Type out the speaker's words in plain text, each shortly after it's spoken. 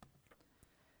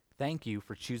Thank you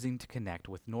for choosing to connect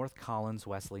with North Collins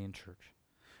Wesleyan Church.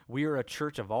 We are a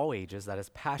church of all ages that is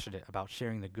passionate about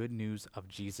sharing the good news of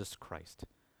Jesus Christ.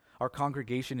 Our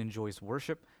congregation enjoys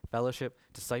worship, fellowship,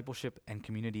 discipleship, and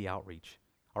community outreach.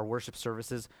 Our worship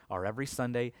services are every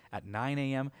Sunday at 9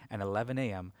 a.m. and 11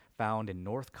 a.m. found in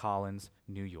North Collins,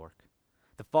 New York.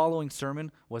 The following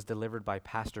sermon was delivered by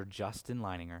Pastor Justin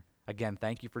Leininger. Again,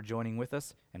 thank you for joining with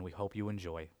us, and we hope you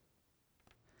enjoy.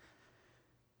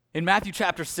 In Matthew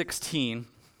chapter 16,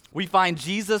 we find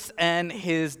Jesus and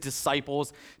his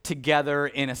disciples together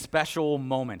in a special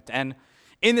moment. And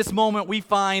in this moment, we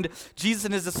find Jesus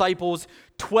and his disciples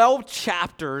 12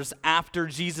 chapters after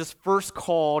Jesus first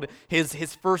called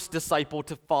his first disciple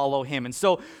to follow him. And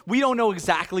so we don't know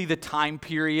exactly the time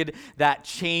period that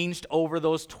changed over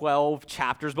those 12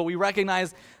 chapters, but we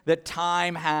recognize that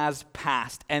time has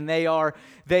passed and they are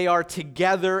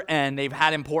together and they've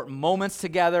had important moments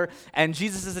together, and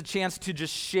Jesus has a chance to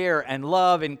just share and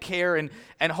love and care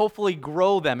and hopefully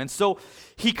grow them. And so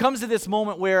he comes to this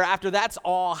moment where after that's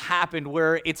all happened,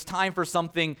 where it's time for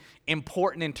something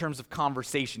important in terms of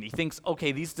conversation. He thinks,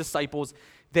 okay, these disciples,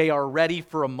 they are ready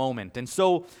for a moment. And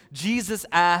so Jesus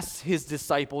asks his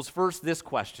disciples first this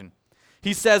question.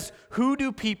 He says, "Who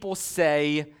do people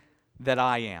say that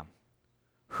I am?"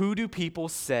 Who do people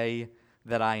say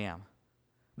that I am?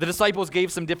 The disciples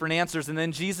gave some different answers, and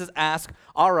then Jesus asked,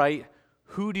 all right,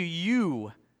 who do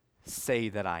you say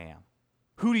that I am?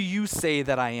 Who do you say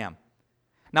that I am?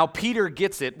 Now, Peter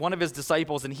gets it, one of his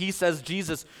disciples, and he says,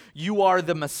 Jesus, you are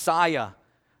the Messiah,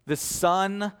 the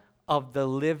Son of the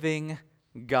living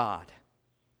God.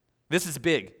 This is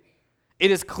big.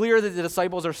 It is clear that the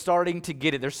disciples are starting to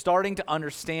get it. They're starting to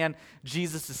understand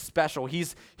Jesus is special.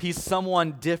 He's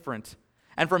someone different.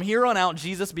 And from here on out,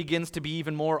 Jesus begins to be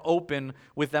even more open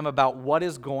with them about what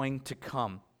is going to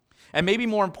come. And maybe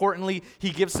more importantly,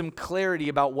 he gives some clarity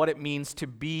about what it means to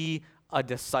be a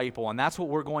disciple. And that's what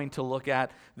we're going to look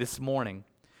at this morning.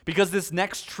 Because this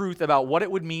next truth about what it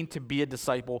would mean to be a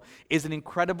disciple is an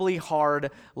incredibly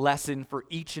hard lesson for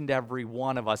each and every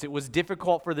one of us. It was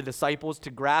difficult for the disciples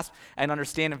to grasp and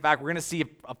understand. In fact, we're going to see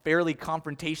a fairly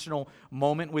confrontational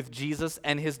moment with Jesus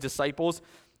and his disciples.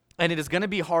 And it is going to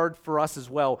be hard for us as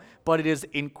well, but it is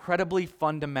incredibly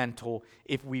fundamental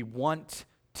if we want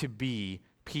to be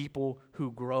people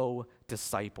who grow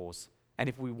disciples, and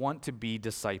if we want to be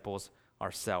disciples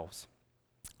ourselves.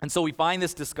 And so we find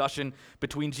this discussion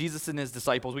between Jesus and his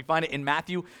disciples. We find it in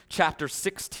Matthew chapter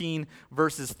 16,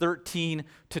 verses 13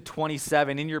 to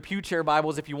 27. In your Pew Chair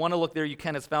Bibles, if you want to look there, you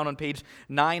can. It's found on page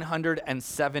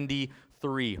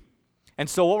 973. And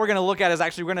so what we're going to look at is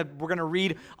actually we're going to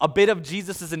read a bit of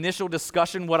Jesus' initial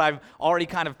discussion, what I've already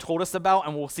kind of told us about,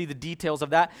 and we'll see the details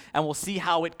of that, and we'll see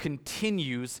how it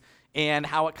continues and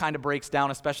how it kind of breaks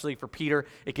down, especially for Peter.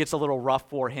 It gets a little rough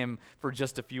for him for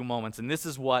just a few moments. And this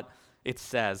is what it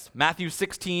says. Matthew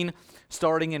 16,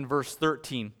 starting in verse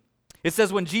 13. It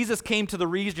says, when Jesus came to the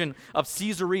region of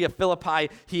Caesarea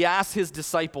Philippi, he asked his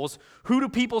disciples, "Who do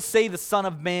people say the Son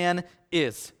of Man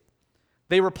is?"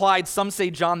 They replied, "Some say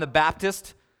John the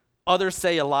Baptist, others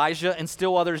say Elijah, and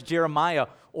still others Jeremiah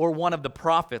or one of the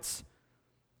prophets."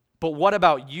 "But what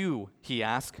about you?" he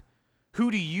asked.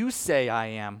 "Who do you say I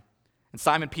am?" And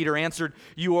Simon Peter answered,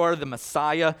 "You are the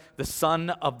Messiah, the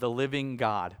Son of the living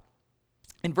God."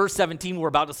 In verse 17, we're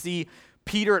about to see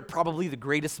Peter at probably the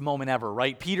greatest moment ever,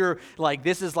 right? Peter,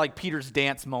 this is like Peter's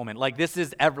dance moment. This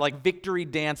is ever, victory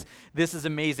dance. This is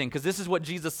amazing, because this is what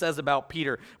Jesus says about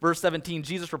Peter. Verse 17,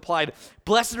 Jesus replied,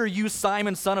 "Blessed are you,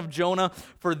 Simon, son of Jonah,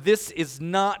 for this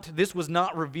was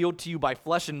not revealed to you by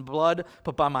flesh and blood,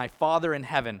 but by my Father in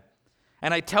heaven.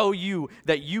 And I tell you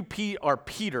that you are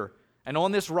Peter, and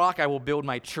on this rock I will build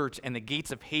my church, and the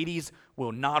gates of Hades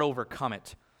will not overcome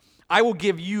it. I will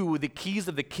give you the keys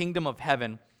of the kingdom of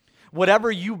heaven.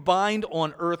 Whatever you bind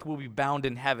on earth will be bound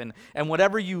in heaven, and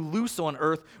whatever you loose on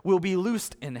earth will be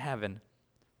loosed in heaven."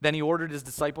 Then he ordered his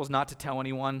disciples not to tell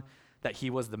anyone that he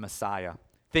was the Messiah.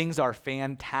 Things are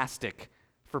fantastic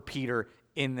for Peter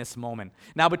in this moment.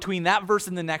 Now, between that verse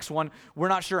and the next one, we're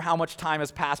not sure how much time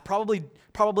has passed,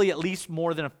 probably at least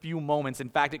more than a few moments. In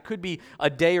fact, it could be a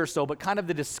day or so, but kind of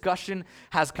the discussion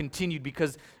has continued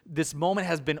because this moment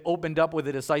has been opened up with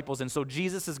the disciples, and so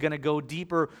Jesus is going to go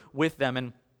deeper with them,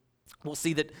 and we'll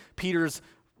see that Peter's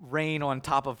reign on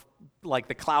top of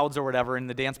the clouds or whatever in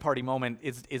the dance party moment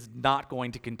is not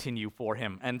going to continue for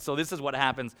him. And so this is what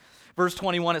happens. Verse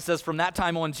 21, it says, "From that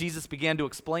time on, Jesus began to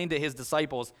explain to his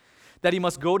disciples that he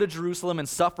must go to Jerusalem and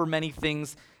suffer many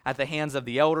things at the hands of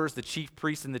the elders, the chief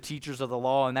priests, and the teachers of the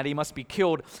law, and that he must be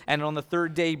killed and on the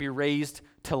third day be raised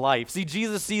to life. See,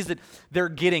 Jesus sees that they're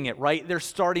getting it, right? They're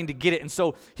starting to get it. And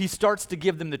so he starts to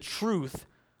give them the truth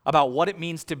about what it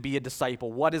means to be a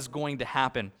disciple, what is going to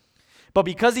happen. But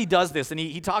because he does this, and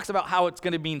he talks about how it's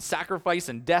going to mean sacrifice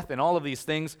and death and all of these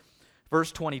things,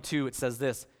 verse 22, it says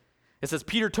this. It says,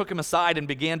 Peter took him aside and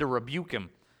began to rebuke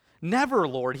him. Never,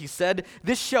 Lord, he said,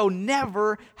 this shall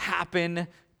never happen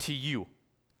to you.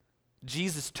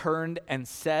 Jesus turned and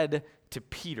said to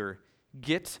Peter,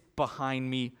 get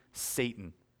behind me,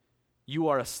 Satan. You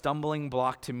are a stumbling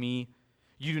block to me.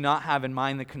 You do not have in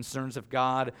mind the concerns of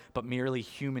God, but merely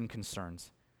human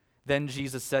concerns. Then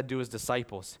Jesus said to his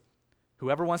disciples,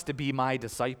 whoever wants to be my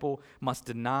disciple must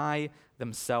deny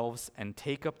themselves and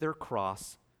take up their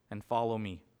cross and follow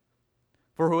me.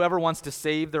 For whoever wants to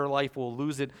save their life will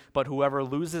lose it, but whoever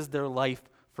loses their life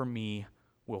for me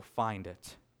will find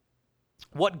it.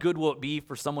 What good will it be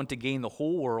for someone to gain the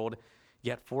whole world,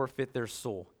 yet forfeit their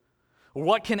soul? Or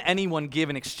what can anyone give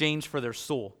in exchange for their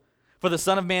soul? For the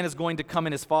Son of Man is going to come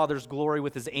in his Father's glory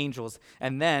with his angels,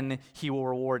 and then he will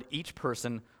reward each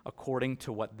person according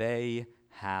to what they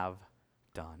have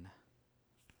done.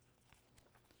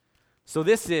 So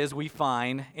this is, we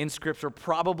find in Scripture,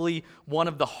 probably one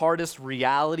of the hardest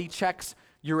reality checks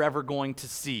you're ever going to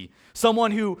see.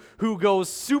 Someone who goes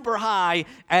super high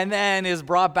and then is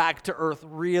brought back to earth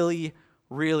really,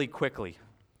 really quickly.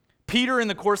 Peter, in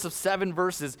the course of 7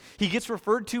 verses, he gets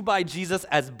referred to by Jesus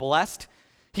as blessed.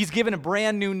 He's given a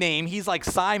brand new name. He's like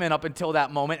Simon up until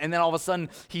that moment, and then all of a sudden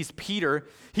he's Peter.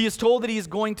 He is told that he is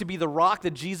going to be the rock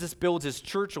that Jesus builds his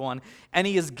church on, and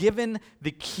he is given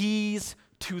the keys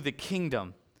to the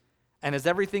kingdom. And as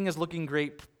everything is looking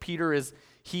great,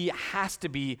 he has to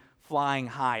be flying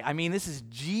high. I mean, this is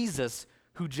Jesus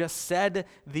who just said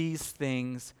these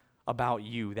things about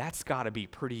you. That's got to be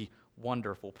pretty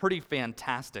wonderful, pretty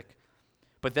fantastic.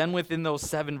 But then within those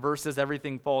 7 verses,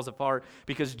 everything falls apart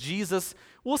because Jesus,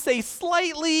 we'll say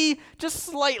just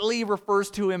slightly refers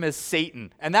to him as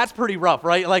Satan. And that's pretty rough,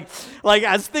 right? Like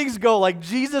as things go, like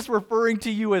Jesus referring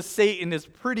to you as Satan is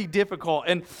pretty difficult.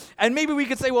 And maybe we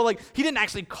could say, well, like he didn't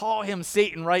actually call him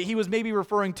Satan, right? He was maybe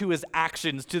referring to his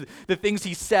actions, to the things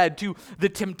he said, to the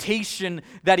temptation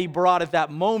that he brought at that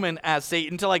moment as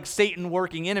Satan, to like Satan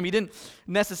working in him. He didn't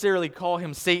necessarily call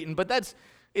him Satan, but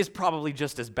is probably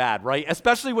just as bad, right?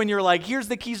 Especially when you're like, here's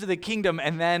the keys to the kingdom,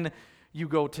 and then you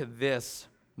go to this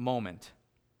moment.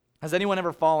 Has anyone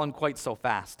ever fallen quite so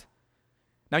fast?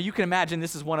 Now you can imagine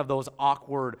this is one of those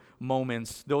awkward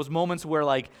moments, those moments where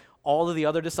like all of the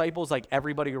other disciples, like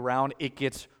everybody around, it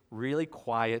gets really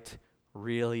quiet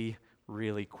really,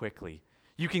 really quickly.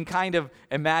 You can kind of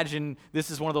imagine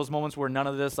this is one of those moments where none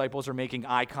of the disciples are making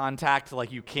eye contact,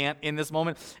 like you can't in this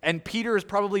moment. And Peter is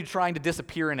probably trying to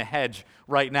disappear in a hedge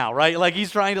right now, right? Like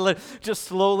he's trying to just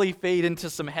slowly fade into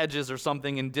some hedges or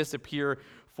something and disappear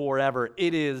forever.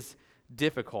 It is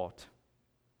difficult.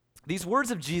 These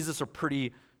words of Jesus are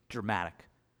pretty dramatic.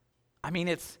 I mean,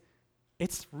 it's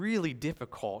really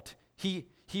difficult. He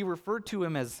referred to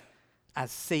him as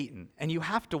Satan. And you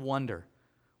have to wonder,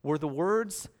 were the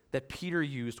words that Peter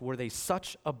used, were they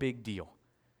such a big deal?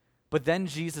 But then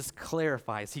Jesus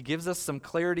clarifies. He gives us some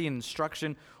clarity and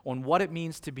instruction on what it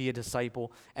means to be a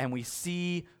disciple, and we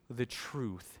see the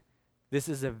truth. This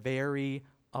is a very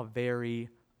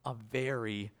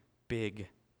big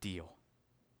deal.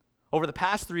 Over the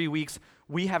past 3 weeks,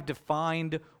 we have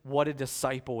defined what a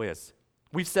disciple is.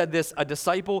 We've said this: a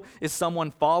disciple is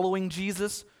someone following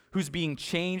Jesus, who's being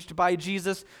changed by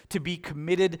Jesus to be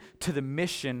committed to the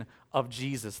mission of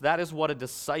Jesus. That is what a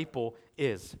disciple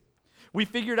is. We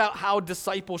figured out how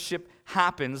discipleship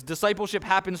happens. Discipleship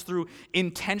happens through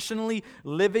intentionally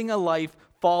living a life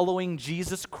following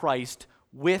Jesus Christ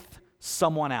with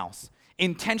someone else.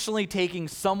 Intentionally taking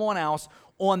someone else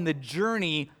on the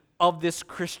journey of this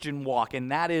Christian walk,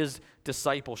 and that is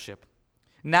discipleship.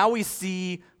 Now we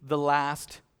see the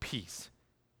last piece.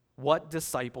 What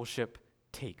discipleship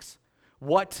takes.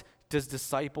 What does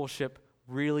discipleship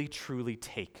really truly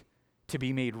take to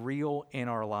be made real in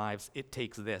our lives? It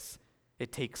takes this.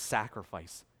 It takes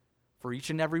sacrifice for each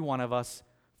and every one of us,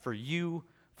 for you,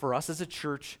 for us as a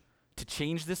church, to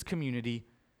change this community,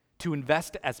 to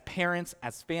invest as parents,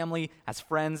 as family, as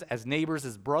friends, as neighbors,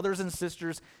 as brothers and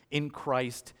sisters in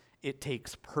Christ. It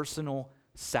takes personal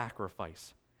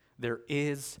sacrifice. There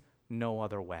is no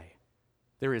other way.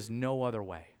 There is no other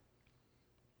way.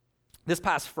 This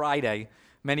past Friday,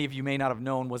 many of you may not have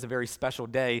known was a very special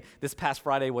day. This past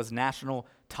Friday was National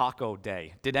Taco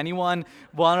Day. Did anyone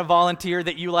want to volunteer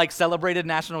that you celebrated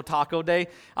National Taco Day?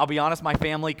 I'll be honest, my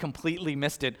family completely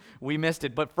missed it. We missed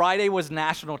it. But Friday was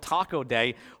National Taco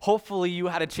Day. Hopefully you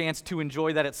had a chance to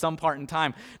enjoy that at some part in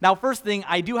time. Now, first thing,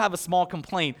 I do have a small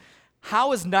complaint.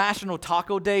 How is National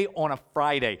Taco Day on a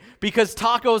Friday? Because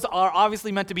tacos are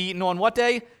obviously meant to be eaten on what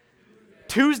day?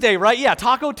 Tuesday, right? Yeah,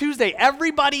 Taco Tuesday.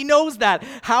 Everybody knows that.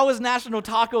 How is National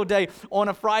Taco Day on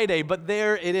a Friday? But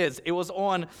there it is. It was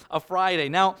on a Friday.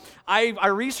 Now, I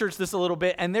researched this a little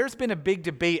bit, and there's been a big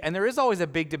debate, and there is always a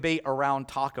big debate around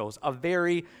tacos, a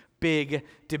very big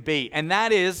debate. And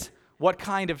that is, what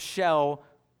kind of shell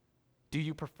do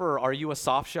you prefer? Are you a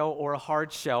soft shell or a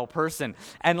hard shell person?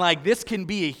 And this can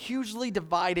be a hugely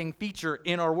dividing feature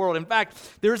in our world. In fact,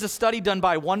 there's a study done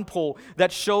by OnePoll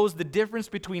that shows the difference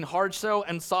between hard shell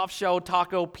and soft shell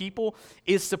taco people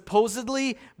is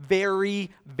supposedly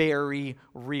very, very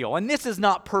real. And this is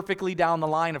not perfectly down the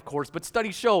line, of course, but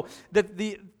studies show that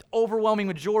the overwhelming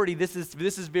majority, this is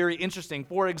very interesting.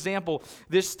 For example,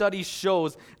 this study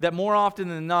shows that more often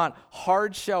than not,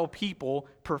 hard shell people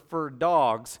prefer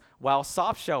dogs, while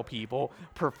soft shell people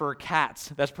prefer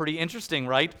cats. That's pretty interesting,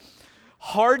 right?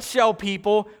 Hard shell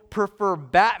people prefer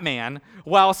Batman,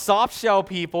 while soft shell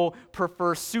people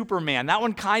prefer Superman. That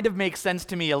one kind of makes sense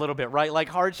to me a little bit, right? Like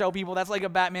hard shell people, that's like a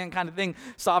Batman kind of thing.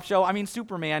 Soft shell,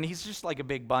 Superman, he's just like a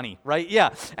big bunny, right?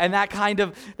 Yeah, and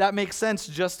that makes sense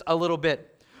just a little bit.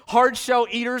 Hard shell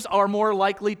eaters are more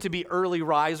likely to be early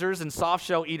risers, and soft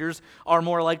shell eaters are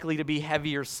more likely to be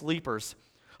heavier sleepers.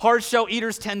 Hard shell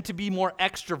eaters tend to be more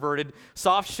extroverted.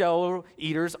 Soft shell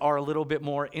eaters are a little bit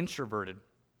more introverted.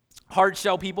 Hard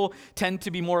shell people tend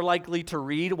to be more likely to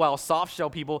read, while soft shell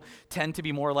people tend to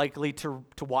be more likely to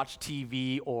watch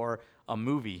TV or a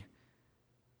movie.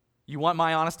 You want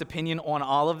my honest opinion on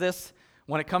all of this?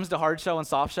 When it comes to hard shell and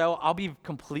soft shell, I'll be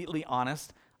completely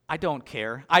honest. I don't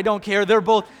care. They're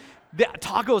both,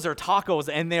 tacos are tacos,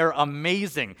 and they're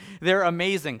amazing. They're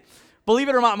amazing. Believe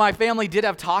it or not, my family did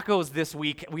have tacos this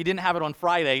week. We didn't have it on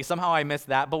Friday. Somehow I missed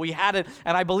that. But we had it,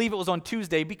 and I believe it was on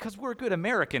Tuesday because we're good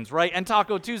Americans, right? And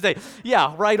Taco Tuesday.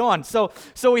 Yeah, right on. So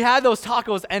we had those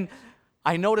tacos, and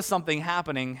I noticed something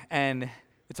happening, and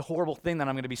it's a horrible thing that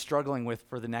I'm going to be struggling with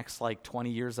for the next 20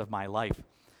 years of my life.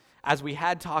 As we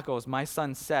had tacos, my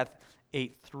son Seth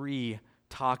ate 3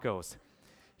 tacos.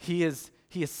 He is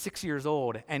 6 years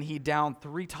old, and he downed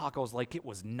 3 tacos like it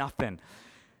was nothing.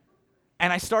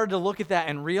 And I started to look at that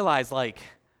and realize, I'm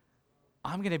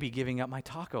going to be giving up my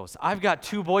tacos. I've got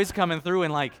 2 boys coming through,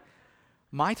 and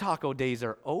my taco days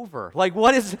are over.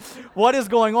 What is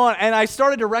going on? And I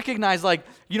started to recognize,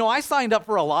 I signed up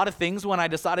for a lot of things when I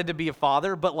decided to be a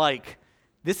father, but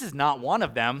this is not one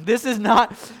of them. This is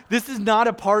not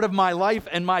a part of my life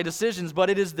and my decisions,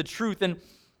 but it is the truth. And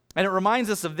it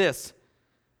reminds us of this.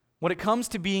 When it comes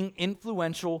to being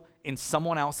influential in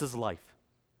someone else's life,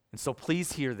 and so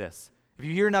please hear this. If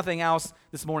you hear nothing else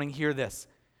this morning, hear this.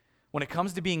 When it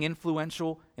comes to being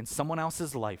influential in someone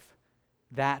else's life,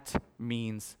 that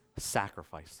means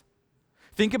sacrifice.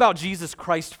 Think about Jesus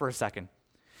Christ for a second.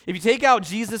 If you take out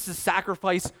Jesus'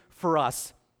 sacrifice for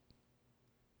us,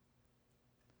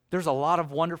 there's a lot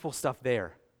of wonderful stuff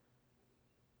there.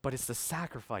 But it's the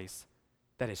sacrifice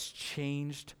that has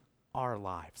changed our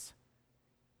lives.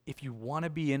 If you want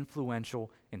to be influential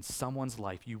in someone's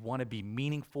life, you want to be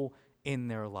meaningful in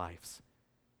their lives,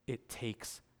 it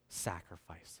takes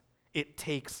sacrifice. It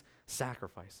takes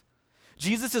sacrifice.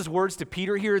 Jesus' words to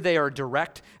Peter here, they are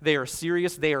direct, they are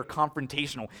serious, they are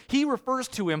confrontational. He refers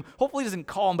to him, hopefully he doesn't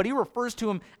call him, but he refers to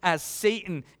him as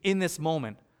Satan in this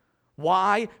moment.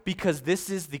 Why? Because this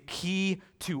is the key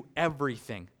to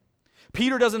everything.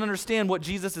 Peter doesn't understand what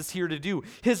Jesus is here to do.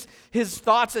 His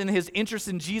thoughts and his interest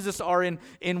in Jesus are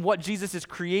in what Jesus is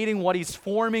creating, what he's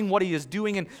forming, what he is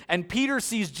doing. And Peter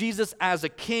sees Jesus as a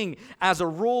king, as a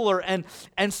ruler.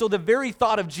 And so the very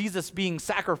thought of Jesus being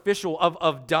sacrificial,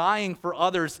 of dying for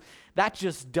others, that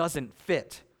just doesn't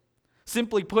fit.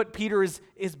 Simply put, Peter is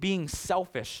being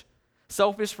selfish.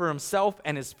 Selfish for himself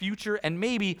and his future, and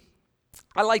maybe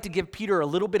I like to give Peter a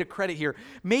little bit of credit here.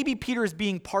 Maybe Peter is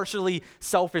being partially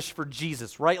selfish for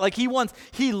Jesus, right?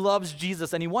 He loves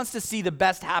Jesus and he wants to see the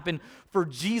best happen for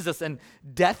Jesus, and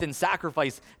death and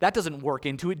sacrifice, that doesn't work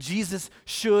into it. Jesus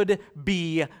should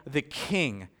be the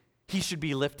king. He should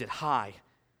be lifted high.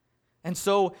 And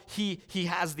so he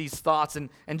has these thoughts, and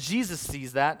Jesus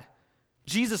sees that.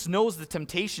 Jesus knows the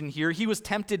temptation here. He was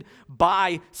tempted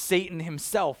by Satan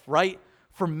himself, right?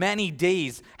 For many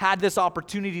days, had this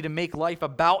opportunity to make life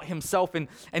about himself, and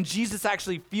Jesus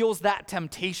actually feels that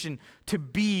temptation to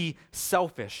be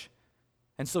selfish.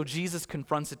 And so Jesus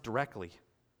confronts it directly.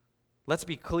 Let's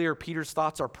be clear, Peter's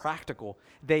thoughts are practical.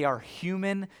 They are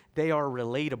human, they are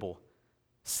relatable.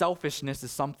 Selfishness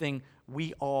is something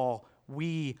we all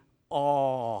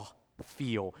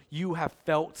feel. You have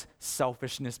felt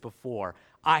selfishness before.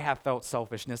 I have felt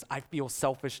selfishness. I feel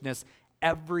selfishness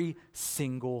every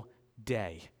single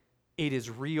day. It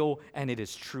is real and it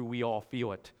is true. We all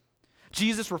feel it.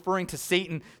 Jesus referring to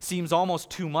Satan seems almost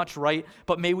too much, right?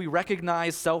 But may we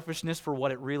recognize selfishness for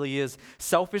what it really is.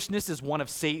 Selfishness is one of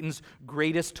Satan's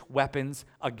greatest weapons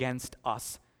against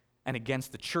us and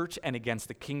against the church and against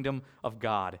the kingdom of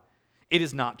God. It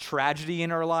is not tragedy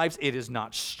in our lives. It is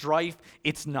not strife.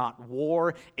 It's not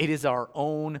war. It is our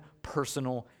own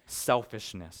personal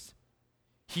selfishness.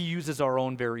 He uses our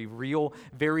own very real,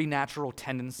 very natural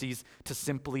tendencies to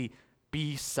simply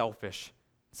be selfish.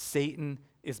 Satan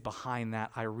is behind that.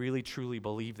 I really, truly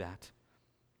believe that.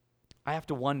 I have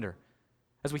to wonder,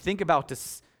 as we think about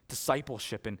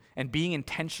discipleship and being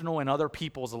intentional in other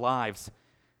people's lives,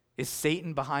 is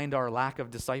Satan behind our lack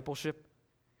of discipleship?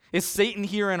 Is Satan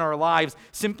here in our lives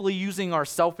simply using our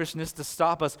selfishness to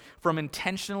stop us from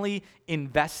intentionally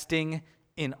investing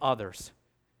in others?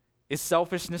 Is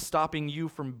selfishness stopping you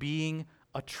from being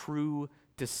a true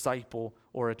disciple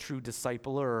or a true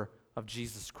discipler of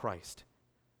Jesus Christ?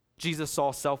 Jesus saw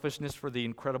selfishness for the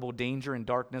incredible danger and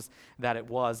darkness that it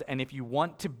was. And if you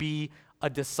want to be a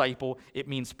disciple, it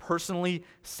means personally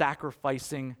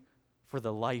sacrificing for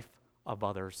the life of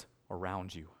others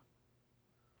around you.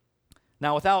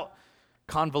 Now, without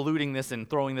convoluting this and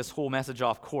throwing this whole message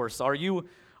off course, are you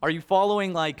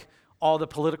following like all the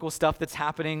political stuff that's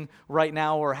happening right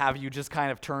now, or have you just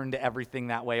kind of turned everything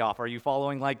that way off? Are you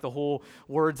following like the whole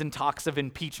words and talks of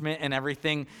impeachment and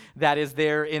everything that is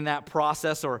there in that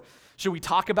process? Or should we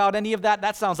talk about any of that?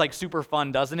 That sounds like super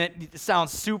fun, doesn't it? It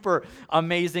sounds super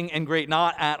amazing and great.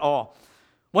 Not at all.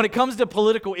 When it comes to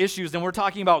political issues, and we're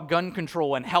talking about gun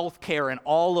control and health care and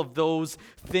all of those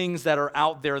things that are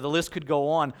out there, the list could go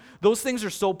on. Those things are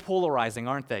so polarizing,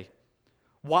 aren't they?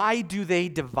 Why do they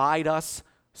divide us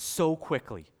so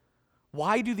quickly?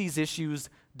 Why do these issues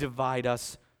divide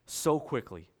us so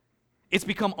quickly? It's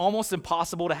become almost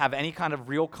impossible to have any kind of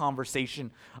real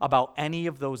conversation about any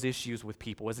of those issues with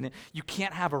people, isn't it? You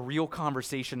can't have a real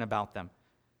conversation about them.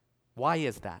 Why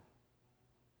is that?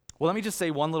 Well, let me just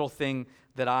say one little thing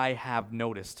that I have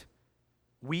noticed.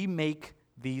 We make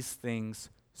these things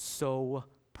so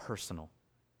personal.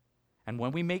 And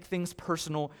when we make things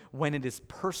personal, when it is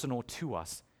personal to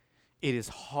us, it is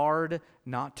hard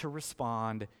not to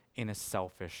respond in a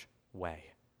selfish way.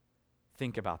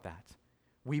 Think about that.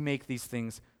 We make these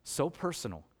things so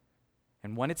personal.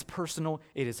 And when it's personal,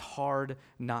 it is hard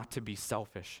not to be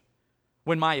selfish.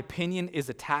 When my opinion is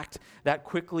attacked, that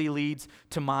quickly leads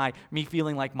to me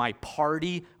feeling like my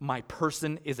party, my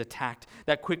person is attacked.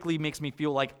 That quickly makes me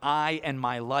feel like I and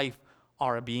my life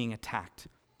are being attacked.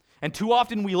 And too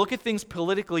often we look at things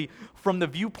politically from the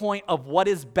viewpoint of what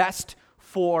is best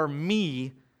for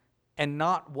me and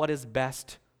not what is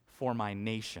best for my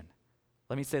nation.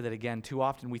 Let me say that again. Too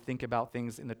often we think about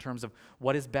things in the terms of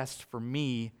what is best for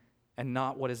me and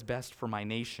not what is best for my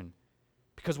nation.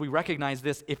 Because we recognize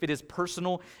this, if it is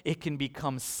personal, it can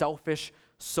become selfish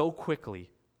so quickly.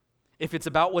 If it's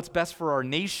about what's best for our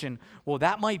nation, well,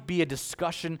 that might be a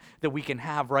discussion that we can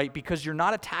have, right? Because you're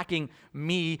not attacking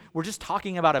me. We're just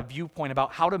talking about a viewpoint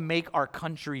about how to make our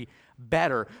country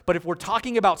better. But if we're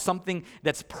talking about something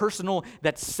that's personal,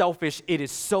 that's selfish, it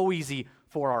is so easy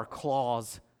for our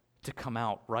claws to come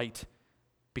out, right?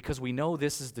 Because we know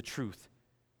this is the truth.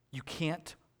 You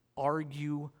can't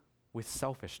argue with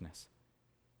selfishness.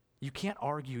 You can't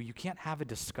argue. You can't have a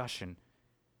discussion.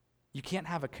 You can't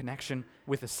have a connection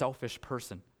with a selfish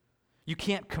person. You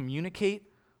can't communicate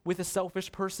with a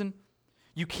selfish person.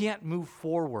 You can't move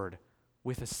forward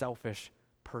with a selfish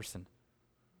person.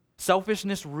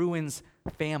 Selfishness ruins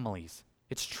families.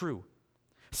 It's true.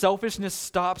 Selfishness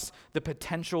stops the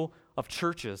potential of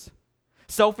churches.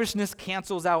 Selfishness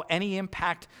cancels out any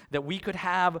impact that we could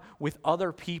have with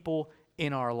other people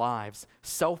in our lives.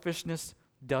 Selfishness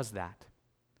does that.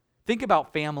 Think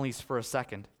about families for a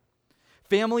second.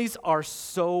 Families are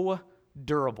so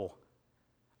durable.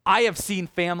 I have seen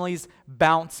families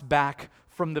bounce back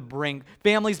from the brink.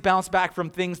 Families bounce back from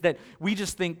things that we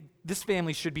just think this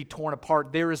family should be torn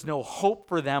apart. There is no hope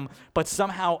for them, but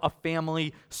somehow a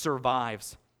family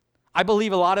survives. I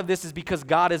believe a lot of this is because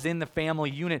God is in the family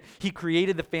unit. He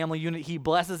created the family unit. He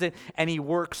blesses it, and He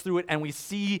works through it, and we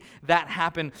see that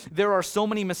happen. There are so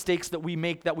many mistakes that we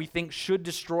make that we think should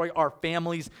destroy our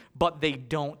families, but they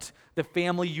don't. The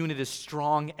family unit is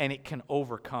strong, and it can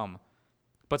overcome.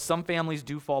 But some families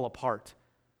do fall apart.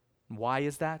 Why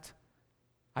is that?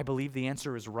 I believe the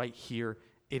answer is right here.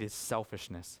 It is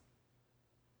selfishness.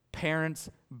 Parents,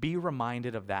 be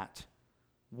reminded of that.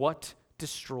 What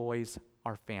destroys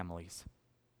our families?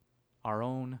 Our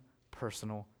own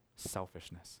personal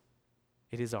selfishness.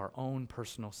 It is our own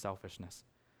personal selfishness.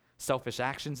 Selfish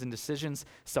actions and decisions,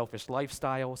 selfish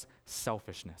lifestyles,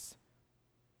 selfishness.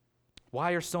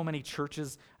 Why are so many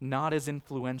churches not as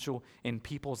influential in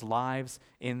people's lives,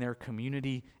 in their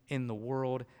community, in the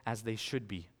world as they should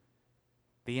be?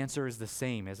 The answer is the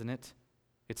same, isn't it?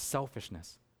 It's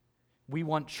selfishness. We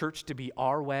want church to be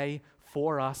our way,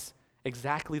 for us,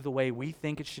 exactly the way we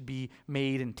think it should be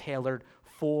made and tailored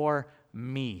for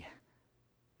me.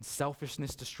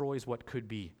 Selfishness destroys what could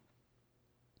be.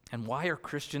 And why are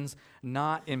Christians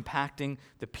not impacting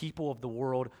the people of the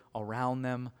world around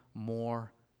them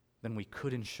more than we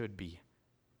could and should be?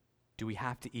 Do we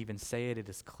have to even say it? It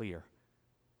is clear.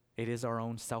 It is our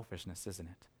own selfishness, isn't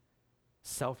it?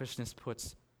 Selfishness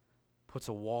puts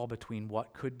a wall between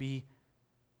what could be,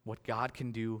 what God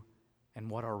can do, and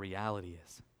what our reality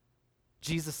is.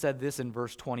 Jesus said this in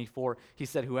verse 24. He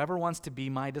said, "Whoever wants to be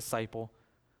my disciple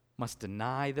must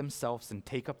deny themselves and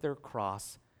take up their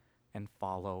cross and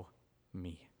follow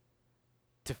me."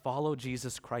 To follow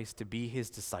Jesus Christ, to be his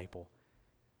disciple,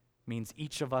 means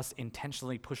each of us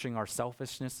intentionally pushing our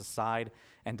selfishness aside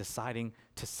and deciding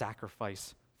to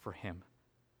sacrifice for him.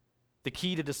 The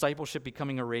key to discipleship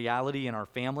becoming a reality in our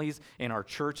families, in our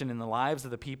church, and in the lives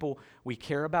of the people we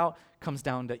care about comes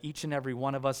down to each and every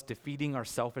one of us defeating our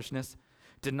selfishness,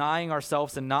 denying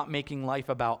ourselves and not making life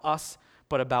about us,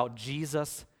 but about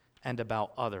Jesus and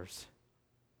about others.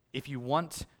 If you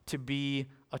want to be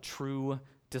a true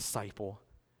disciple,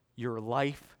 your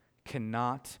life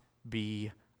cannot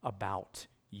be about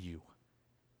you.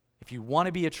 If you want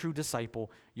to be a true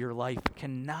disciple, your life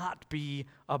cannot be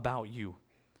about you.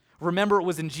 Remember, it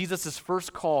was in Jesus'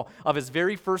 first call of his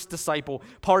very first disciple.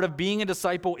 Part of being a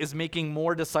disciple is making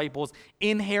more disciples.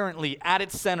 Inherently, at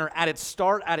its center, at its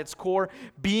start, at its core,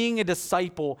 being a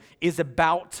disciple is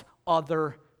about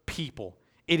other people.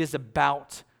 It is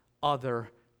about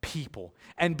other people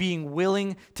and being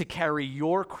willing to carry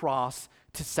your cross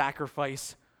to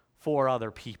sacrifice for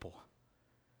other people.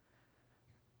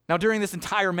 Now, during this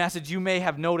entire message, you may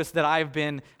have noticed that I've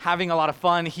been having a lot of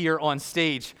fun here on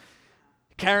stage,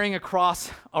 carrying a cross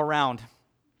around.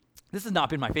 This has not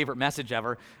been my favorite message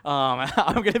ever.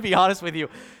 I'm going to be honest with you.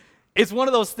 It's one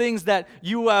of those things that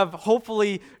you have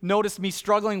hopefully noticed me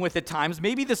struggling with at times.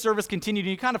 Maybe the service continued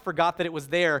and you kind of forgot that it was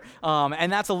there.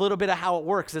 And that's a little bit of how it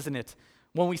works, isn't it?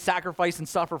 When we sacrifice and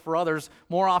suffer for others,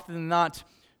 more often than not,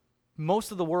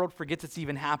 most of the world forgets it's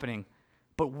even happening.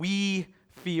 But we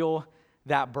feel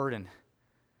that burden.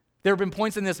 There have been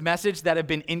points in this message that have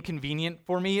been inconvenient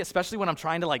for me, especially when I'm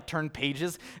trying to turn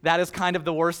pages. That is kind of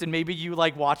the worst, and maybe you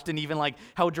watched and even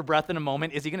held your breath in a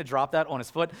moment. Is he going to drop that on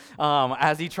his foot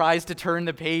as he tries to turn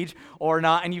the page or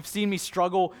not? And you've seen me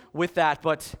struggle with that,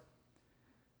 but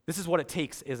this is what it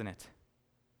takes, isn't it?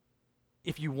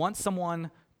 If you want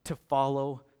someone to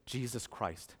follow Jesus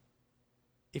Christ,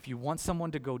 if you want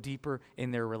someone to go deeper in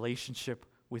their relationship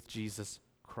with Jesus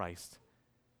Christ,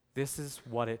 this is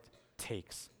what it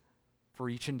takes. For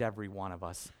each and every one of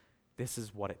us, this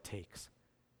is what it takes.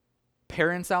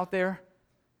 Parents out there,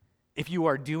 if you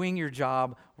are doing your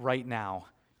job right now,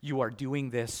 you are doing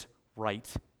this right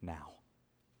now.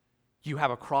 You have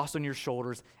a cross on your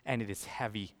shoulders and it is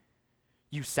heavy.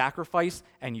 You sacrifice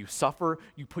and you suffer.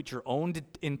 You put your own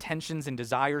intentions and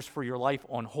desires for your life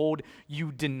on hold.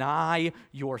 You deny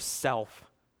yourself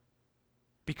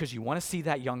because you want to see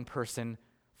that young person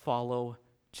follow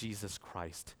Jesus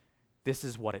Christ. This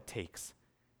is what it takes.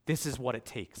 This is what it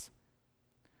takes.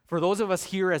 For those of us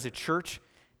here as a church,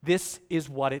 this is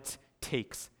what it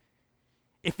takes.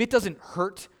 If it doesn't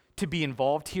hurt to be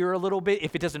involved here a little bit,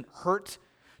 if it doesn't hurt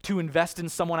to invest in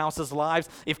someone else's lives,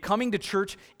 if coming to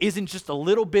church isn't just a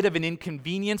little bit of an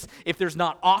inconvenience, if there's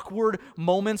not awkward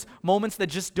moments that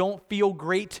just don't feel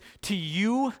great to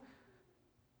you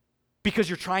because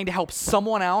you're trying to help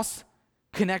someone else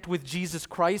connect with Jesus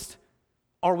Christ,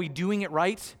 are we doing it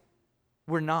right?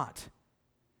 We're not.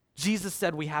 Jesus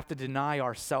said we have to deny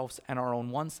ourselves and our own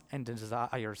wants and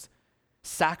desires,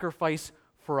 sacrifice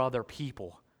for other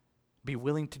people, be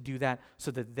willing to do that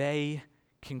so that they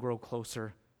can grow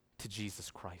closer to Jesus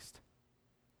Christ.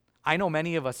 I know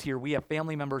many of us here, we have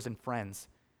family members and friends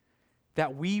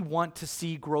that we want to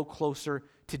see grow closer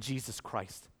to Jesus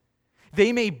Christ.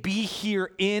 They may be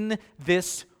here in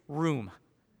this room.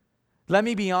 Let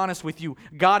me be honest with you.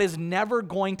 God is never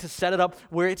going to set it up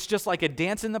where it's just like a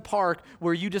dance in the park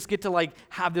where you just get to like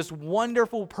have this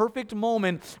wonderful, perfect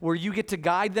moment where you get to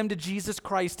guide them to Jesus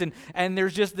Christ and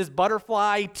there's just this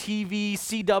butterfly, TV,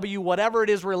 CW, whatever it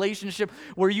is relationship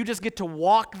where you just get to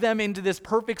walk them into this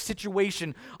perfect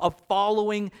situation of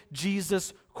following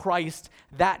Jesus Christ.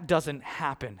 That doesn't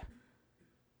happen.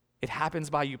 It happens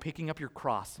by you picking up your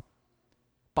cross,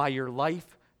 by your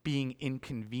life being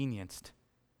inconvenienced,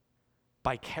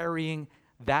 by carrying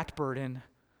that burden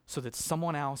so that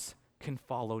someone else can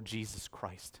follow Jesus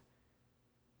Christ.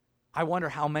 I wonder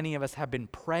how many of us have been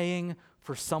praying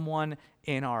for someone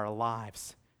in our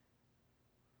lives.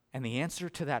 And the answer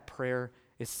to that prayer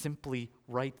is simply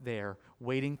right there,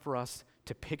 waiting for us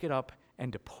to pick it up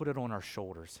and to put it on our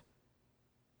shoulders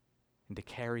and to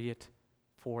carry it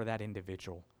for that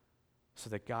individual so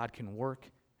that God can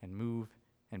work and move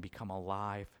and become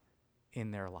alive in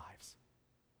their lives.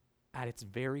 At its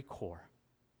very core,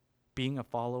 being a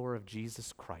follower of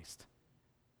Jesus Christ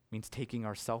means taking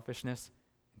our selfishness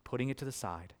and putting it to the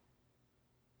side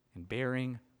and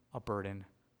bearing a burden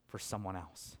for someone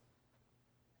else.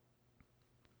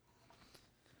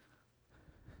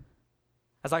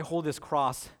 As I hold this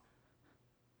cross,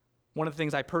 one of the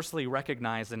things I personally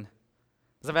recognize, and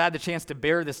as I've had the chance to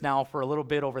bear this now for a little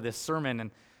bit over this sermon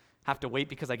and have to wait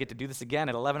because I get to do this again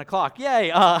at 11 o'clock,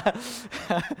 yay,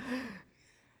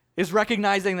 is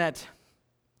recognizing that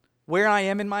where I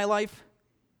am in my life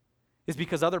is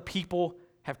because other people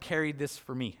have carried this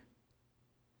for me.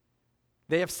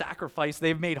 They have sacrificed.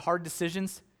 They've made hard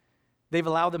decisions. They've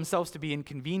allowed themselves to be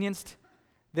inconvenienced.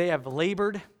 They have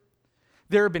labored.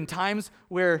 There have been times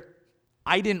where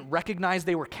I didn't recognize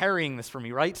they were carrying this for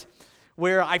me, right?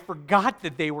 Where I forgot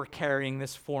that they were carrying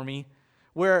this for me,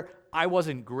 where I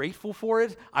wasn't grateful for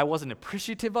it, I wasn't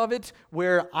appreciative of it,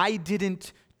 where I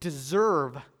didn't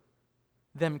deserve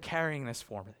them carrying this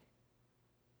for me.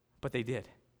 But they did.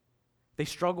 They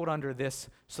struggled under this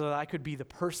so that I could be the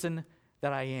person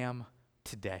that I am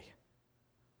today.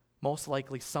 Most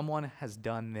likely, someone has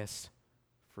done this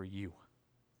for you.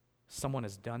 Someone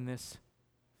has done this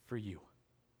for you.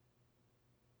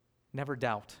 Never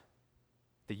doubt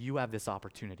that you have this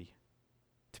opportunity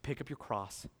to pick up your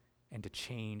cross and to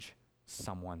change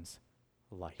someone's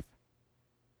life.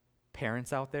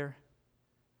 Parents out there,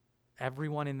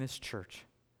 everyone in this church,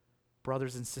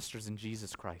 brothers and sisters in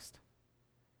Jesus Christ,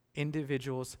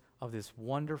 individuals of this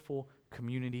wonderful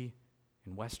community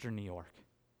in Western New York,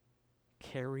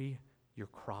 carry your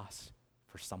cross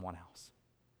for someone else.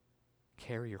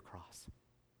 Carry your cross.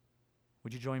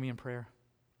 Would you join me in prayer?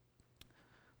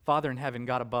 Father in heaven,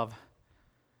 God above,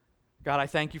 God, I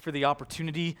thank you for the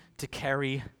opportunity to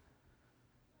carry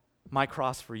my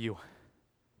cross for you.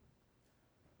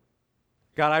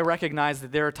 God, I recognize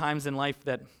that there are times in life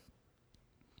that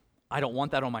I don't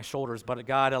want that on my shoulders, but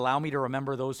God, allow me to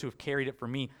remember those who have carried it for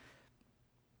me.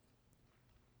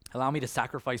 Allow me to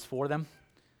sacrifice for them,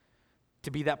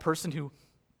 to be that person who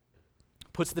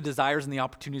puts the desires and the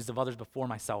opportunities of others before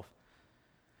myself.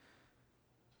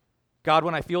 God,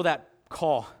 when I feel that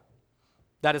call,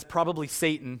 that is probably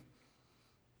Satan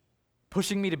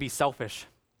pushing me to be selfish,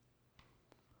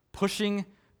 pushing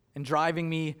and driving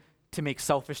me to make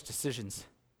selfish decisions.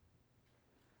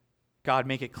 God,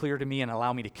 make it clear to me and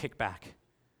allow me to kick back.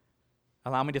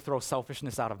 Allow me to throw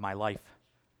selfishness out of my life.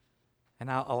 And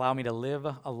allow me to live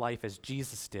a life as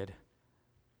Jesus did,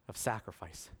 of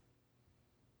sacrifice.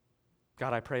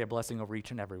 God, I pray a blessing over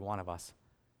each and every one of us.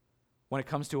 When it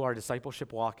comes to our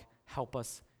discipleship walk, help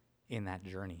us in that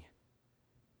journey.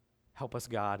 Help us,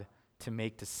 God, to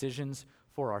make decisions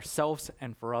for ourselves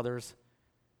and for others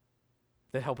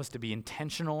that help us to be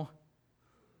intentional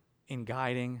in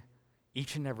guiding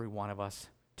each and every one of us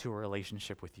to a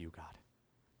relationship with you, God.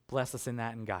 Bless us in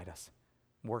that and guide us.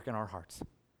 Work in our hearts.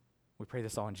 We pray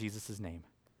this all in Jesus' name.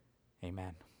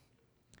 Amen.